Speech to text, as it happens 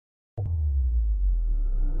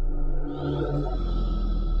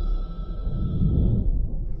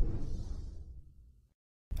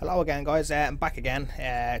Hello again, guys. I'm back again.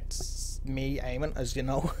 It's me, Eamon, as you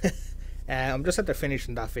know. I'm just after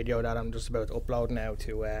finishing that video that I'm just about to upload now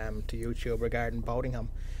to YouTube regarding Boatingham.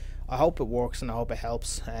 I hope it works and I hope it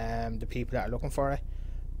helps the people that are looking for it.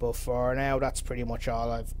 But for now, that's pretty much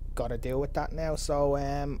all I've got to do with that now. So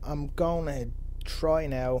I'm going to try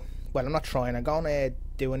now. Well, I'm not trying. I'm going to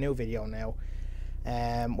do a new video now.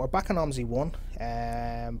 We're back on Omsi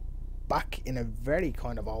 1. Back in a very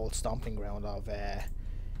kind of old stomping ground of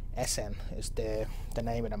Essen is the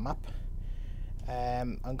name of the map.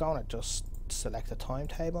 I'm going to just select a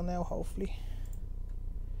timetable now, hopefully.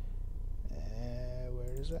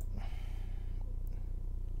 Where is it?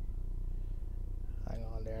 Hang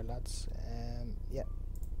on there, lads.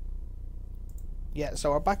 Yeah,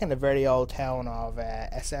 so we're back in the very old town of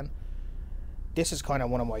Essen. This is kind of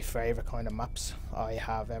one of my favourite kind of maps I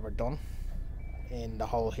have ever done in the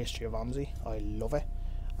whole history of Omsi. I love it.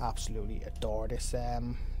 Absolutely adore this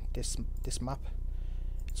this map.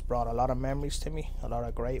 It's brought a lot of memories to me, a lot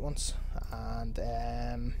of great ones, and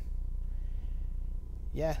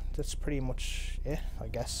yeah, that's pretty much it, I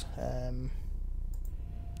guess.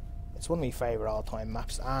 It's one of my favourite all-time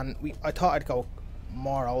maps, and I thought I'd go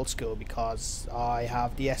more old school because I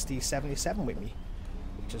have the SD77 with me,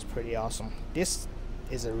 which is pretty awesome. This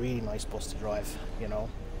is a really nice bus to drive, you know.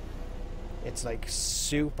 It's like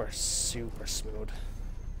super smooth,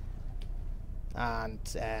 and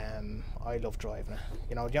I love driving it.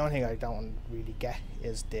 You know, the only thing I don't really get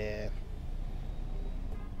is the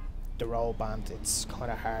roll band. It's kind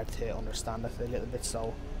of hard to understand it a little bit,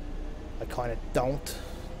 so I kind of don't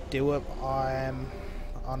do it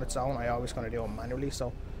on its own. I always kind of do it manually,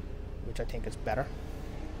 so which I think is better.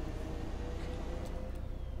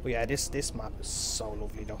 But yeah, this map is so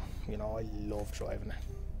lovely though. You know, I love driving it.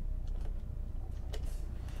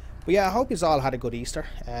 But yeah, I hope you all had a good Easter.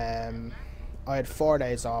 I had 4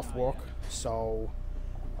 days off work, so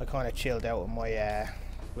I kind of chilled out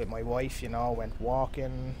with my wife. You know, went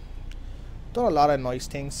walking, done a lot of nice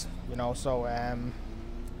things. You know, so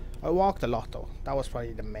I walked a lot though. That was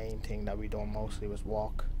probably the main thing that we done mostly, was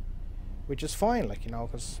walk, which is fine, like, you know,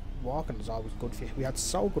 because walking is always good for you. We had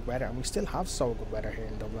so good weather, and we still have so good weather here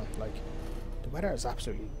in Dublin. Like, the weather is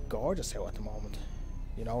absolutely gorgeous out at the moment.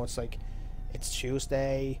 You know, it's like it's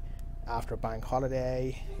Tuesday after bank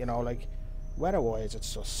holiday. You know, like, weather-wise,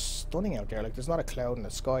 it's just stunning out there. Like, there's not a cloud in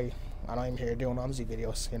the sky, and I'm here doing Omsi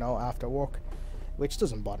videos, you know, after work, which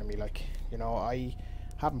doesn't bother me. Like, you know, I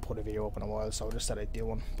haven't put a video up in a while, so I just said I'd do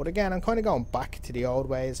one. But again, I'm kind of going back to the old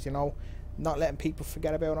ways, you know, not letting people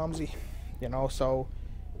forget about Omsi, you know. So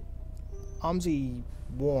Omsi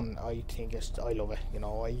 1, I think I love it, you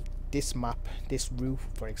know. This map, this route,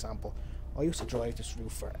 for example, I used to drive this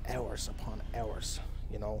route for hours upon hours,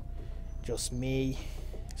 you know. Just me,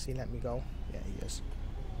 see, let me go, yeah, he is.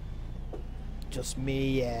 Just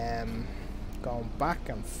me going back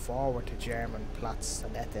and forward to German Platz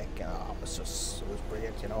and Ethic. Oh, it was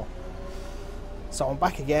brilliant, you know. So I'm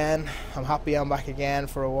back again. I'm happy I'm back again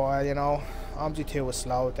for a while, you know. Omsi 2 was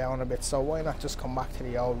slowed down a bit, so why not just come back to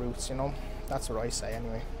the old routes, you know. That's what I say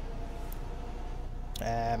anyway.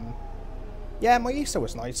 Yeah, my Easter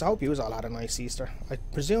was nice. I hope you all had a nice Easter. I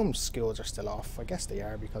presume schools are still off. I guess they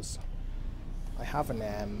are, because I haven't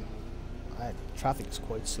traffic is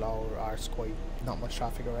quite slow, or it's quite not much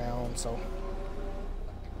traffic around, so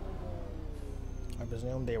I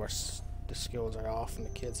presume the schools are off and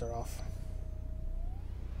the kids are off.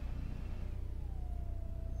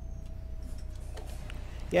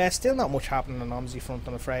 Yeah, still not much happening on Omsi front,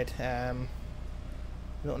 I'm afraid.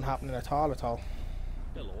 Nothing happening at all.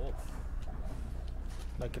 Hello.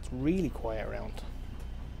 Like, it's really quiet around.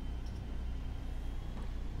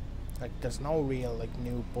 Like, there's no real, like,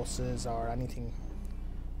 new buses or anything.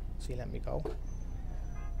 See, let me go.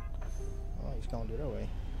 Oh, he's going the other way.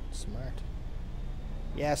 Smart.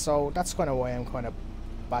 Yeah, so that's kind of why I'm kind of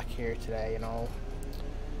back here today, you know.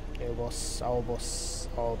 New bus,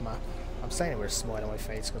 old map. I'm saying it with a smile on my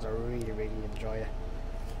face because I really enjoy it.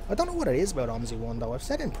 I don't know what it is about Omsi 1 though. I've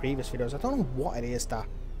said in previous videos, I don't know what it is that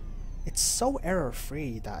it's so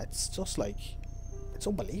error-free that it's just like, it's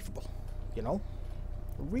unbelievable, you know.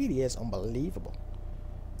 It really is unbelievable,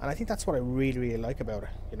 and I think that's what I really like about it,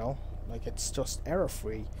 you know. Like, it's just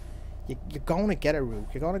error-free. You're going to get a route.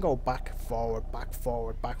 You're going to go back forward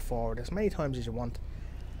as many times as you want,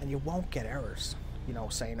 and you won't get errors, you know,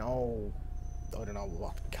 saying, oh, I don't know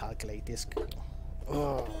what, calculate this.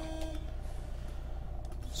 Ugh.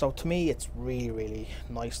 So to me, it's really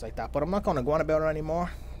nice like that. But I'm not going to go on about it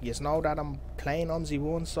anymore. You just know that I'm playing Omsi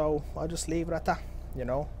 1, so I'll just leave it at that, you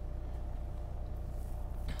know.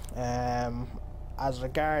 as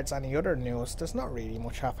regards any other news, there's not really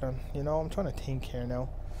much happening. You know, I'm trying to think here now.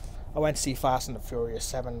 I went to see Fast and the Furious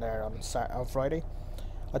 7 there on Friday.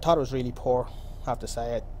 I thought it was really poor, I have to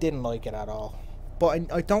say. I didn't like it at all.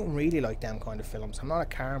 But I don't really like them kind of films. I'm not a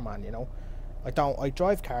car man, you know. I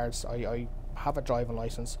drive cars. I have a driving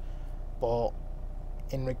license. But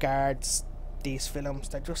in regards these films,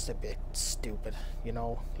 they're just a bit stupid, you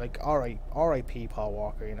know. Like R.I.P. Paul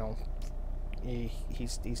Walker, you know.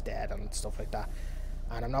 He's dead and stuff like that.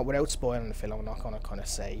 And I'm not, without spoiling the film, I'm not gonna kind of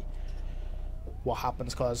say what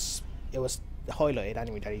happens, because it was highlighted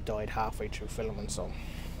anyway that he died halfway through filming. So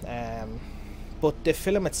but the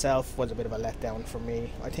film itself was a bit of a letdown for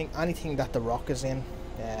me. I think anything that The Rock is in,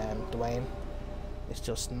 Dwayne, is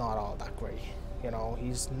just not all that great. You know,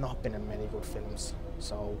 he's not been in many good films,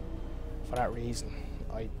 so for that reason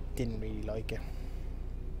I didn't really like it.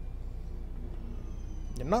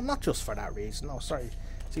 Not just for that reason, no, sorry.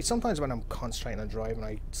 See, sometimes when I'm concentrating on driving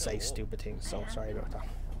I say stupid things, so sorry about that.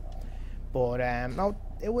 But no,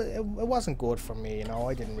 it wasn't good for me, you know.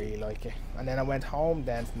 I didn't really like it. And then I went home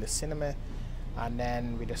then from the cinema, and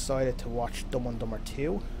then we decided to watch Dumb and Dumber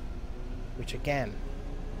 2, which again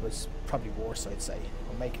was probably worse, I'd say.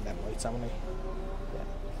 I'm making them right, haven't I? Yeah.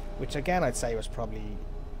 Which again I'd say was probably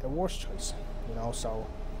the worst choice, you know. So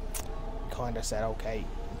kind of said, okay,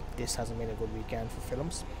 this hasn't been a good weekend for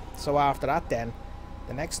films. So after that then,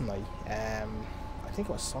 the next night, I think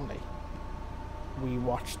it was Sunday, we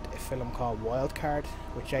watched a film called Wildcard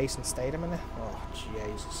with Jason Statham in it. Oh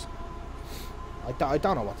Jesus, I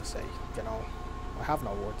don't know what to say, you know. I have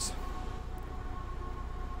no words.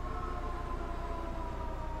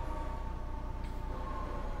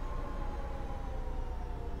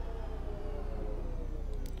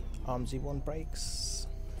 Omsi one breaks.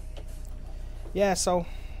 Yeah, so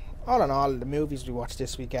all in all, the movies we watched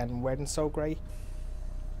this weekend weren't so great.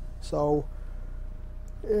 So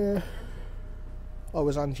I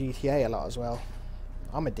was on GTA a lot as well.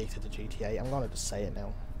 I'm addicted to GTA. I'm gonna just say it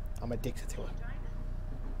now. I'm addicted to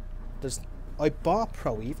it. I bought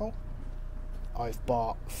Pro Evo. I've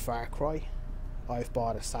bought Far Cry. I've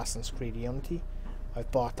bought Assassin's Creed Unity.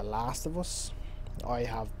 I've bought The Last of Us. I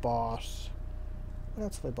have bought... What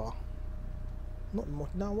else have I bought? Nothing much.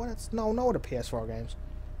 No, what else? No other PS4 games.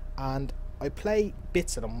 And I play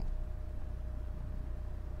bits of them.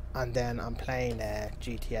 And then I'm playing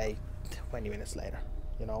GTA 20 minutes later,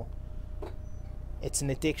 you know. It's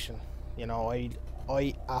an addiction, you know.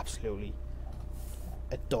 I absolutely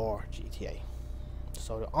adore GTA.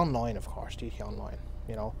 So the online, of course, GTA Online,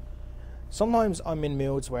 you know. Sometimes I'm in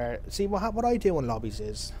moods where, see, what I do in lobbies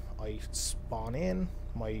is I spawn in,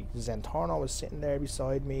 my Zentorno is sitting there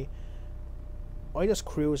beside me, I just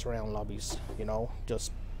cruise around lobbies, you know,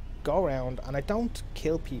 just go around, and I don't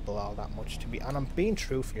kill people all that much, and I'm being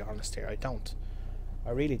truthfully honest here, I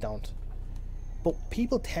really don't. But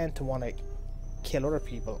people tend to want to kill other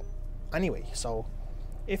people anyway, so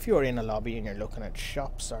if you're in a lobby and you're looking at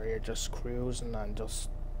shops, or you're just cruising and just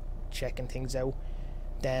checking things out,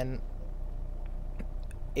 then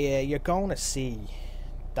you're going to see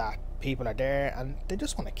that people are there and they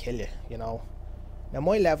just want to kill you, you know. Now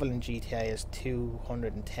my level in GTA is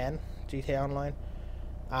 210 GTA Online,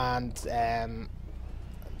 and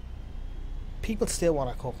people still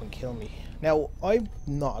want to come up and kill me. Now I'm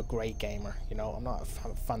not a great gamer, you know. I'm not a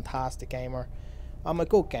fantastic gamer. I'm a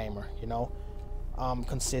good gamer, you know. I'm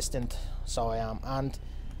consistent, so I am. And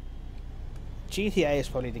GTA is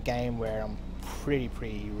probably the game where I'm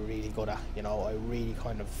really good at, you know.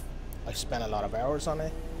 I spend a lot of hours on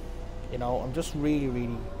it, you know. I'm just really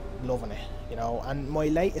loving it, you know. And my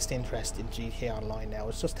latest interest in GTA Online now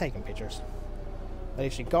is just taking pictures. I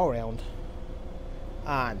literally go around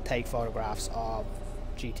and take photographs of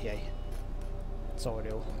GTA. So I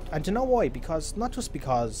do. And do you know why? Because not just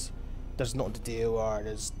because there's nothing to do or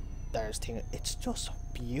there's things, it's just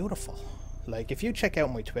beautiful. Like if you check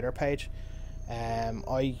out my Twitter page,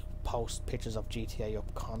 I post pictures of GTA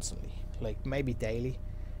up constantly, like maybe daily,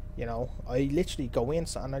 you know. I literally go in,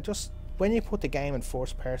 and I just, when you put the game in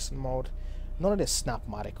first person mode, none of this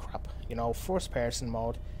Snapmatic crap, you know. First person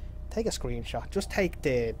mode, take a screenshot, just take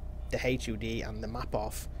the HUD and the map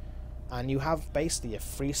off, and you have basically a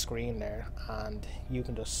free screen there, and you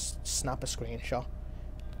can just snap a screenshot,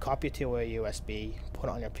 copy it to a USB, put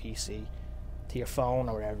it on your PC, to your phone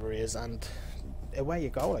or wherever it is, and away you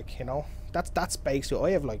go, like, you know. That's basically,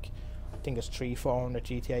 I have like, I think it's 300-400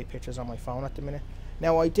 GTA pictures on my phone at the minute.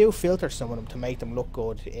 Now I do filter some of them to make them look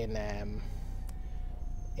good in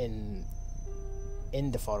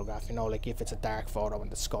the photograph, you know. Like if it's a dark photo and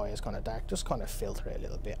the sky is kind of dark, just kind of filter it a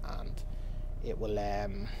little bit, and it will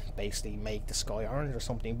basically make the sky orange or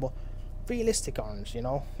something. But realistic orange, you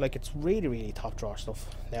know, like it's really, really top drawer stuff.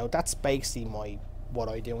 Now that's basically what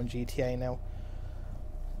I do in GTA now.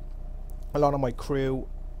 A lot of my crew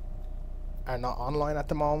are not online at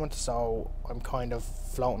the moment, so I'm kind of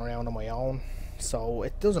floating around on my own, so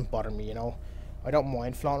it doesn't bother me, you know. I don't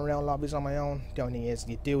mind floating around lobbies on my own. The only thing is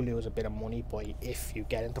you do lose a bit of money by if you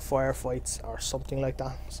get into firefights or something like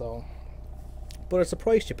that, so, but it's a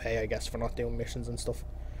price you pay, I guess, for not doing missions and stuff.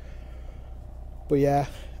 But yeah,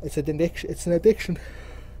 it's an addiction,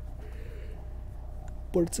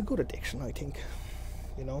 but it's a good addiction, I think,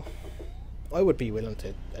 you know. I would be willing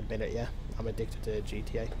to admit it, yeah, I'm addicted to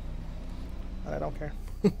GTA, and I don't care.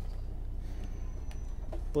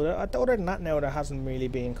 But other than that now, there hasn't really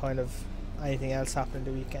been kind of anything else happening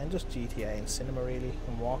the weekend, just GTA and cinema really,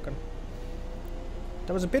 and walking.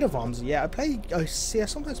 There was a bit of Omsi, yeah, I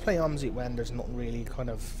sometimes play Omsi when there's nothing really kind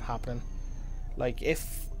of happening. Like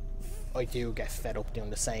if I do get fed up doing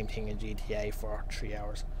the same thing in GTA for 3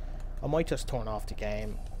 hours, I might just turn off the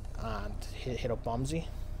game and hit up Omsi.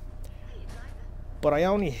 But I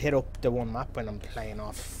only hit up the one map when I'm playing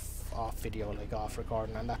off video, like off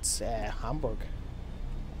recording, and that's Hamburg.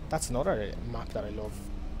 That's another map that I love.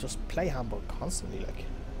 Just play Hamburg constantly, like,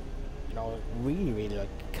 you know, really, really,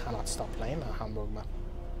 like, cannot stop playing that Hamburg map.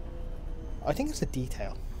 I think it's the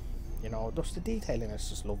detail, you know, just the detailing is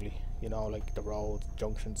just lovely, you know, like the roads,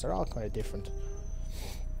 junctions, they're all kind of different.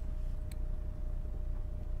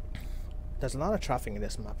 There's a lot of traffic in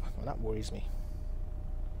this map, and that worries me.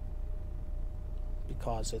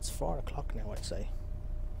 Because it's 4 o'clock now, I'd say.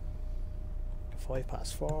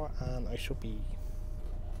 4:05, and I should be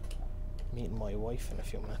meeting my wife in a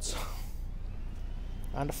few minutes.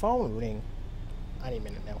 And the phone will ring any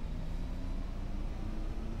minute now.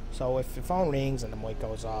 So if the phone rings and the mic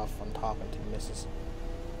goes off, I'm talking to the missus.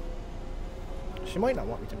 She might not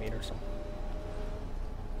want me to meet her, so.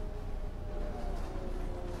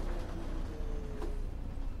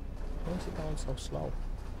 Why is it going so slow?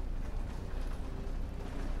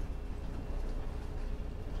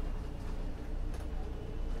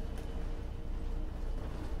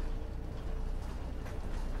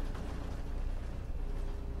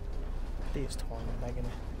 Please turn, I'm begging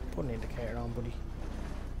you. Put an indicator on, buddy.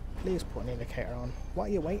 Please put an indicator on. What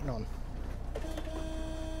are you waiting on?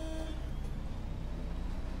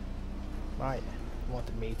 Right, you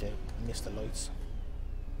wanted me to miss the lights.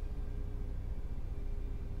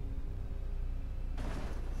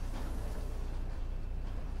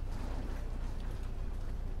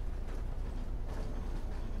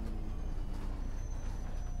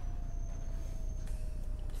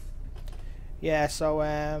 Yeah, so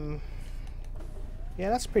yeah,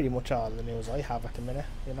 that's pretty much all the news I have at the minute,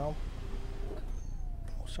 you know.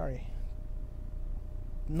 Oh, sorry.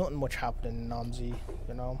 Nothing much happening in Omsi,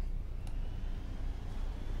 you know.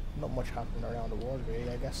 Not much happening around the world, really,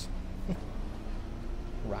 I guess.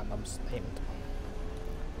 Random statement.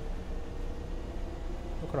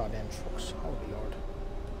 Look at all them trucks. Holy Lord.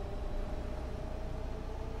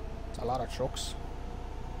 It's a lot of trucks.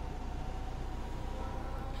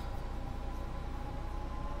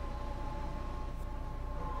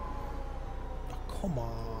 Come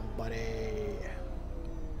on, buddy.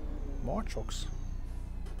 More trucks.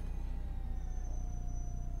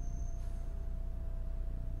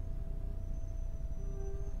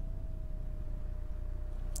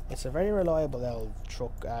 It's a very reliable old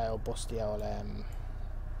truck, old busty old,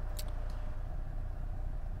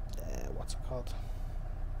 what's it called?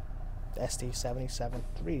 The ST77.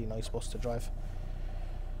 Really nice bus to drive.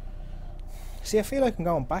 See, I feel like I'm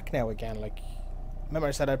going back now again, like, remember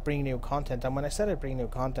I said I'd bring new content, and when I said I'd bring new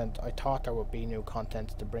content, I thought there would be new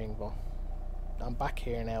content to bring, but I'm back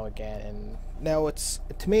here now again, and now it's,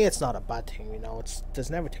 to me it's not a bad thing, you know, there's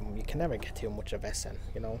never you can never get too much of Essen,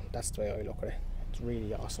 you know, that's the way I look at it. It's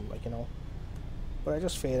really awesome, like, you know, but I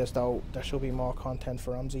just feel as though there should be more content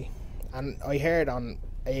for Omsi. And I heard on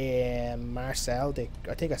Marcel,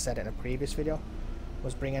 I think I said it in a previous video,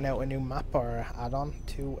 was bringing out a new map or add-on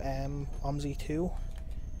to Omsi 2.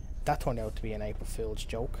 That turned out to be an April Fool's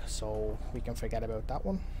joke, so we can forget about that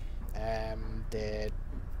one. The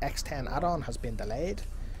X10 add-on has been delayed,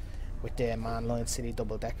 with the Manline City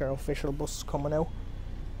double-decker official bus coming out.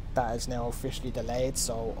 That is now officially delayed,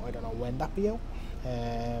 so I don't know when that be out.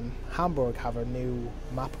 Hamburg have a new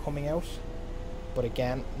map coming out, but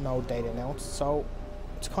again, no date announced, so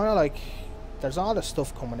it's kind of like there's all this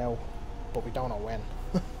stuff coming out, but we don't know when.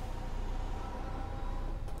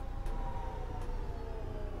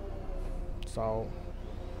 So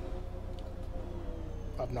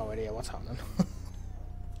I've no idea what's happening.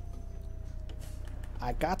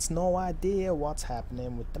 I got no idea what's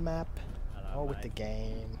happening with the map. Hello. Or with the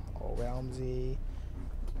game, or with Omsi.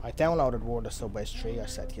 I downloaded World of Subways 3, I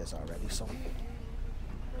said yes already, so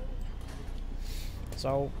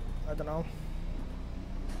I don't know.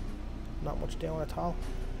 Not much doing at all.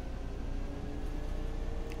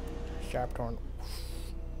 Sharp turn.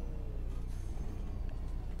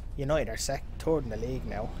 United are third in the league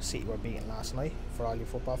now. City were beaten last night, for all you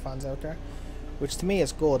football fans out there. Which to me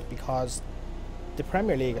is good, because the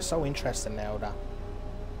Premier League is so interesting now that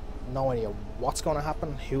no idea what's going to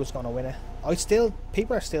happen, who's going to win it.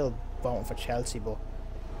 People are still voting for Chelsea, but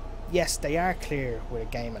yes, they are clear with a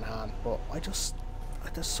game in hand, but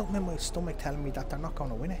there's something in my stomach telling me that they're not going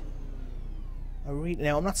to win it.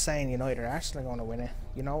 Now, I'm not saying United or Arsenal are going to win it.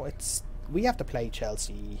 You know, we have to play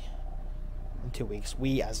Chelsea in 2 weeks.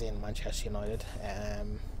 We, as in Manchester United.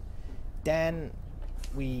 Then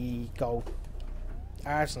we go.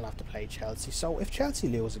 Arsenal have to play Chelsea. So if Chelsea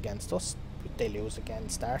lose against us, if they lose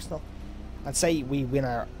against Arsenal, and say we win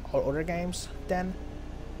our other games, then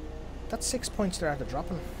that's 6 points they're after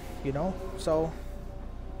dropping. You know, so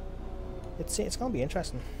it's going to be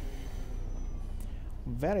interesting.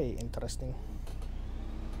 Very interesting.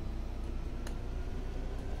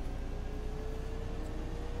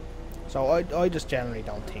 So I just generally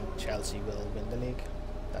don't think Chelsea will win the league.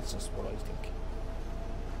 That's just what I think.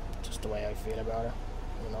 Just the way I feel about it,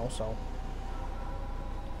 you know. So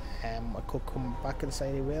I could come back and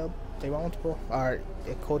say they won't, but or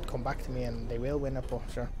it could come back to me and they will win it. But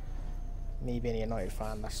sure, me being a United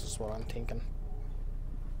fan, that's just what I'm thinking.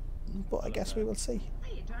 But I guess we will see.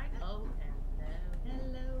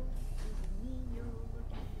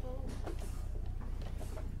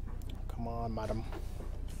 Come on, madam.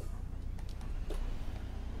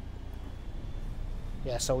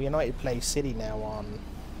 Yeah, so United play City now on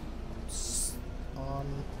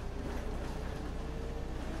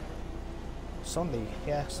Sunday.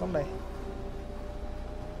 Yeah, Sunday.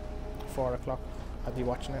 4 o'clock. I'll be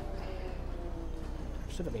watching it.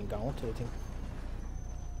 Should have been going to, I think.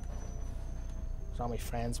 So all my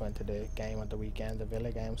friends went to the game at the weekend, the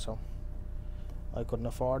Villa game, so I couldn't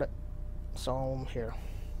afford it. So I'm here.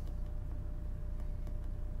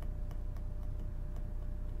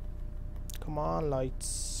 Come on,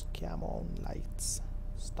 lights. Come on, lights.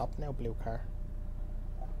 Stop now, blue car.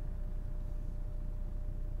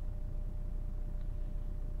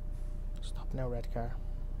 Stop now, red car.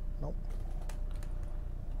 Nope.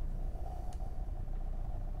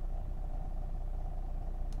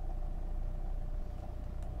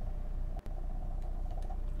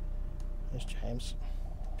 There's James.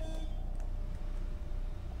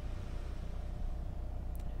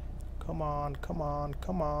 Come on, come on,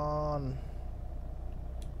 come on.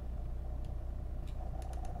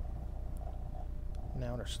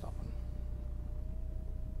 Now they're stopping.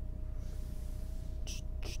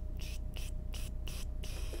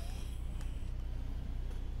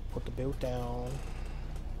 Put the boot down.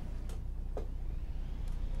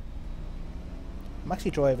 I'm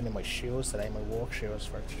actually driving in my shoes today, my work shoes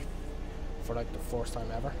for like the first time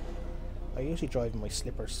ever. I usually drive in my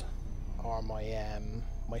slippers or my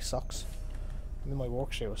socks. I'm in my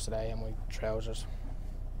work shoes today and my trousers.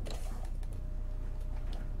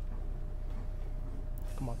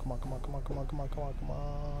 Come on, come on, come on, come on, come on, come on, come on, come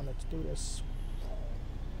on, let's do this.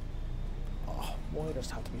 Oh, why does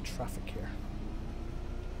there have to be traffic here?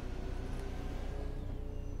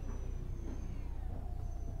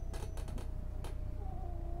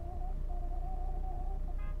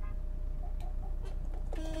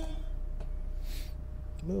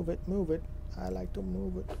 Move it, move it. I like to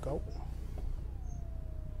move it. Go.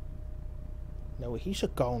 No, he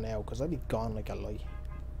should go now, because I'll be gone like a light.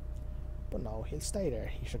 But no, he'll stay there.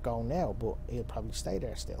 He should go now, but he'll probably stay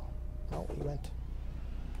there still. No, he went.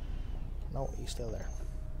 No, he's still there.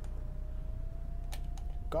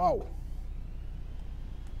 Go!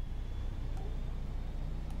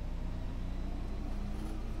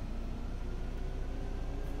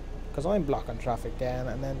 Because I'm blocking traffic then,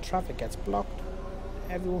 and then traffic gets blocked.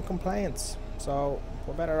 Everyone complains. So,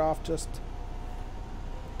 we're better off just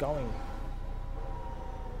going.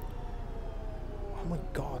 Oh my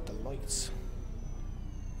god, the lights.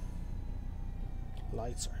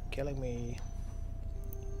 Lights are killing me.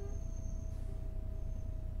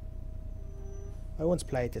 I once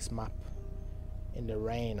played this map in the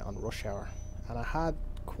rain on rush hour, and I had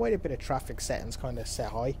quite a bit of traffic settings kind of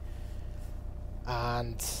set high,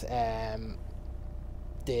 and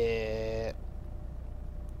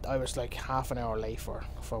I was like half an hour late for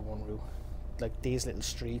one route. Like these little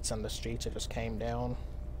streets and the streets I just came down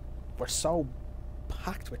were so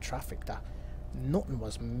packed with traffic that nothing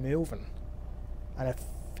was moving, and it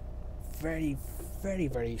very, very,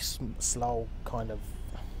 very slow kind of,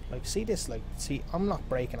 like, see this, like, see, I'm not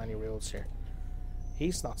breaking any rules here.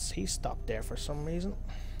 He's not, he's stopped there for some reason.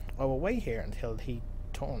 I will wait here until he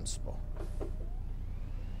turns, but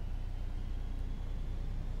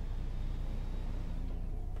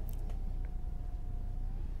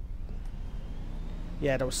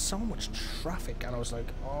yeah, there was so much traffic and I was like,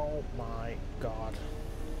 oh my god.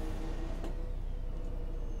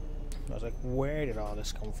 I was like, where did all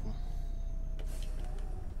this come from?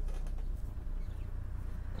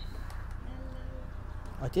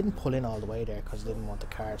 I didn't pull in all the way there because I didn't want the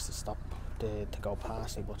cars to stop to go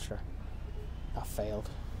past me, but sure, that failed.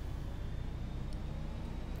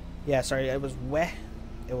 Yeah, sorry, it was wet,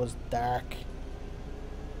 it was dark,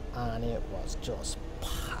 and it was just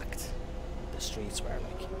packed. The streets were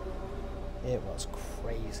like, it was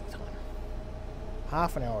crazy time.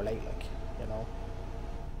 Half an hour late, like, you know.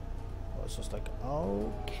 I was just like,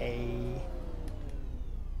 okay.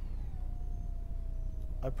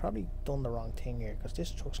 I've probably done the wrong thing here because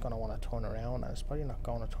this truck's going to want to turn around and it's probably not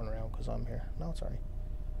going to turn around because I'm here. No, sorry.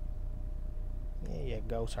 There you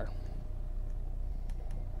go, sir.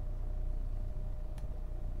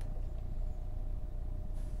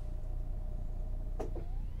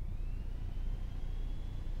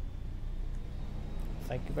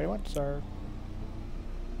 Thank you very much, sir.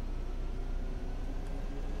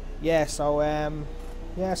 Yeah, so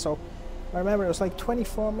I remember it was like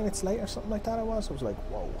 24 minutes late or something like that. I was like,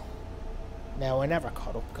 whoa. Now I never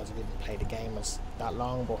caught up because I didn't play the game as that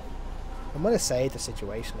long, but I might have saved the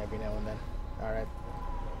situation every now and then. Alright.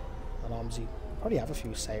 And Omsi, probably have a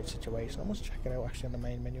few saved situations. I must check it out actually on the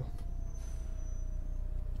main menu.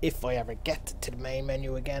 If I ever get to the main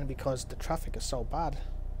menu again because the traffic is so bad.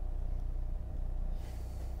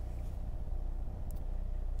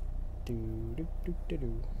 Do do do do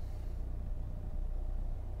do.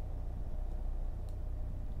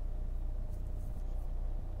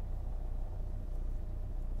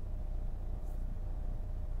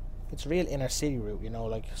 It's a real inner city route, you know,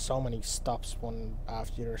 like so many stops one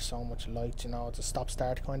after the other, so much lights, you know, it's a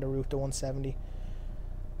stop-start kind of route, the 170.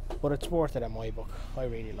 But it's worth it in my book, I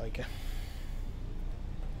really like it.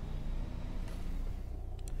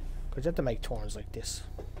 Because you have to make turns like this.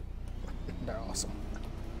 They're awesome.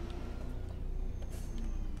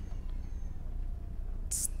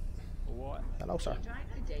 What? Hello, sir.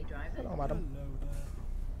 Hello, madam.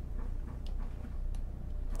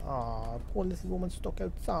 Ah, poor little woman stuck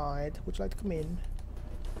outside. Would you like to come in?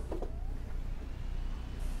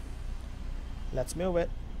 Let's move it.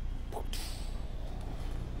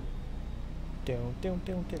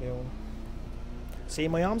 See,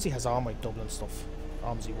 my Omsi has all my Dublin stuff.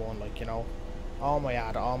 Omsi 1, like, you know. All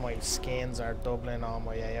my skins are Dublin, all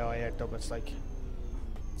my AI are Dublin. It's like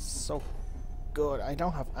so good. I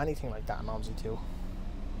don't have anything like that in Omsi 2.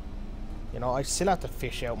 You know, I still have to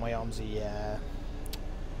fish out my Omsi,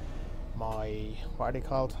 what are they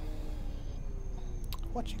called?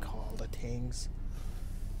 What do you call the things?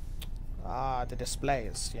 Ah, the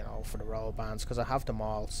displays, you know, for the roll bands, because I have them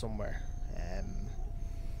all somewhere.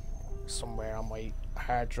 Somewhere on my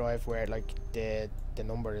hard drive where like the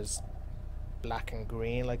number is black and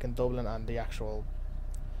green like in Dublin and the actual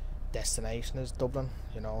destination is Dublin,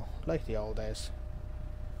 you know, like the old days.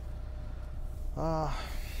 Ah.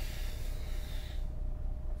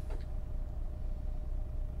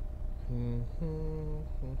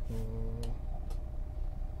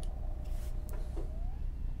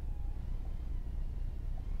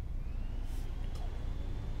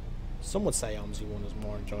 Some would say Omsi 1 is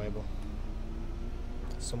more enjoyable.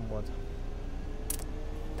 Some would.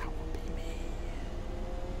 That would be me.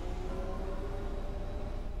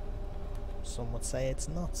 Some would say it's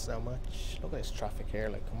not so much. Look at this traffic here,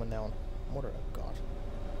 like coming down. Mother of God.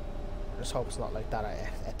 I just hope it's not like that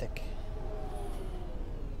ethic.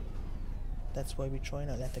 That's why we try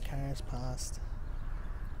not to let the cars past.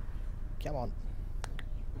 Come on.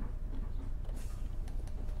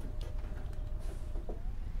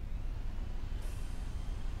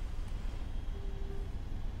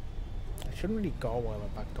 I shouldn't really go while my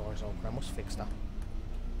back door's open. I must fix that.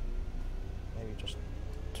 Maybe just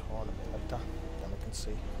turn a bit like that. Then I can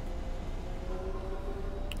see.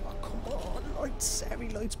 Oh, come on, lights. Every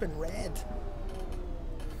light's been red.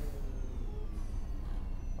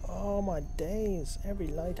 Oh my days, every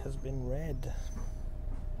light has been red.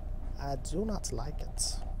 I do not like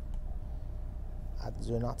it. I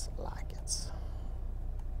do not like it.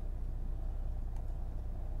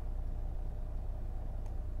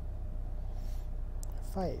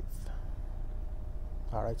 Five.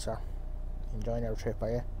 Alright, sir. Enjoying our trip,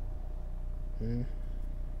 are you?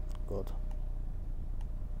 Good.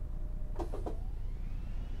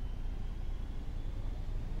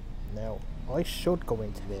 Now, I should go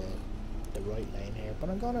into the right lane here, but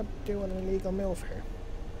I'm gonna do an illegal move here.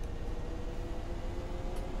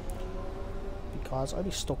 Because I'll be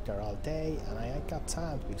stuck there all day, and I ain't got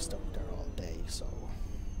time to be stuck there all day, so...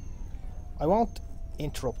 I won't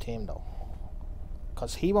interrupt him though,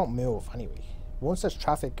 because he won't move anyway. Once there's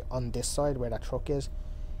traffic on this side where that truck is,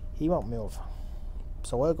 he won't move.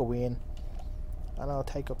 So I'll go in, and I'll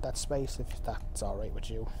take up that space if that's alright with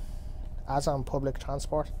you. As on public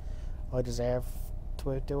transport, I deserve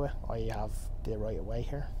to do it. I have the right of way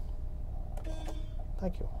here.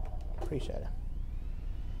 Thank you. Appreciate it.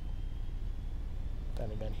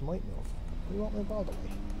 Then again, he might move. He won't move all the way.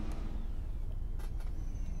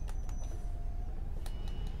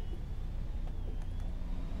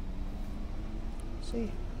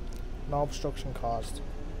 See? No obstruction caused.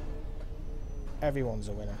 Everyone's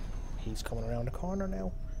a winner. He's coming around the corner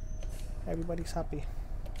now. Everybody's happy.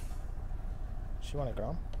 She wanna go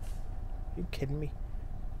on? Are you kidding me?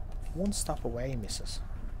 One stop away, missus.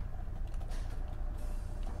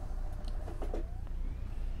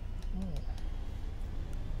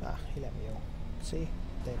 Ah, he let me go. See?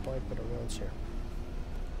 They abide by the rules here.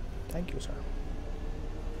 Thank you, sir.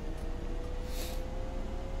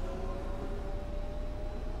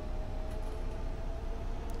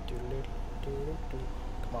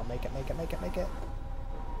 Come on, make it, make it, make it, make it.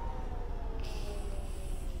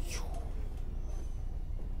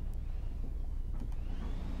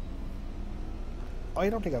 I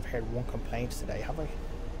don't think I've heard one complaint today, have I?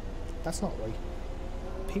 That's not right.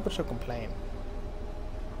 People should complain.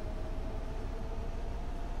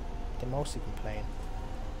 They mostly complain.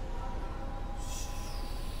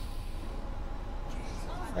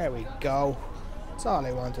 There we go. That's all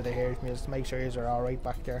I wanted to hear from you, is to make sure you are alright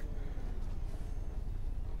back there.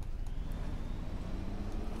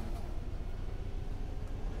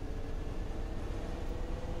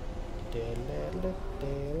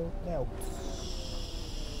 Now,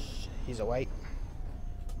 he's away.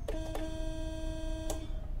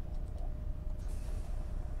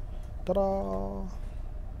 Ta-da!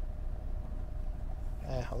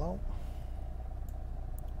 Hello?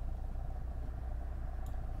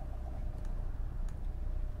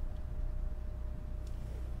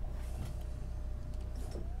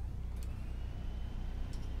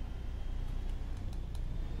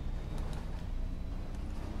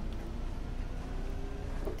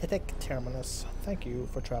 Ethic Terminus, thank you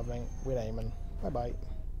for travelling with Eamon. Bye bye.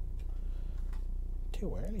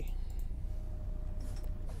 Too early.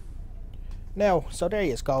 Now, so there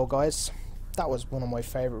you go, guys. That was one of my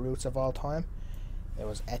favourite routes of all time. It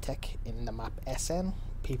was Ethic in the map Essen.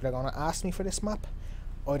 People are going to ask me for this map.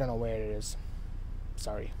 I don't know where it is.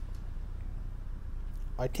 Sorry.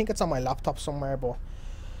 I think it's on my laptop somewhere, but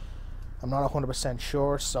I'm not 100%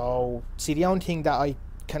 sure. So, see, the only thing that I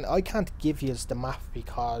can't give you is the map,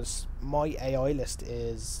 because my AI list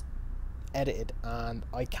is edited and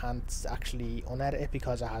I can't actually unedit it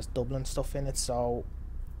because it has Dublin stuff in it. So,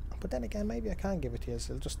 but then again, maybe I can give it to you.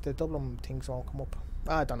 It'll just, the Dublin things won't come up.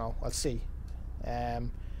 I don't know. I'll see.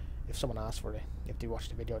 If someone asks for it, if they watch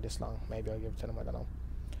the video this long, maybe I'll give it to them. I don't know.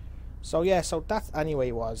 So yeah, so that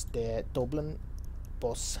anyway was the Dulin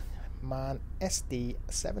Bus Man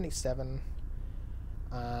SD77,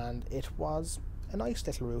 and it was a nice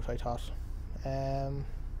little route, I thought.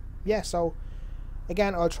 Yeah, so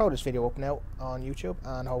again, I'll throw this video up now on YouTube,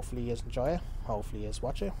 and hopefully you enjoy it, hopefully you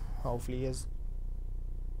watch it, hopefully you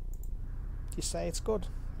say it's good,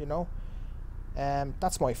 you know.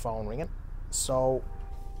 That's my phone ringing, so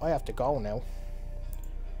I have to go now.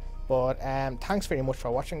 But thanks very much for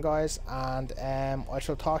watching, guys, and I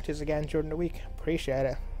shall talk to you again during the week. Appreciate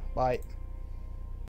it. Bye.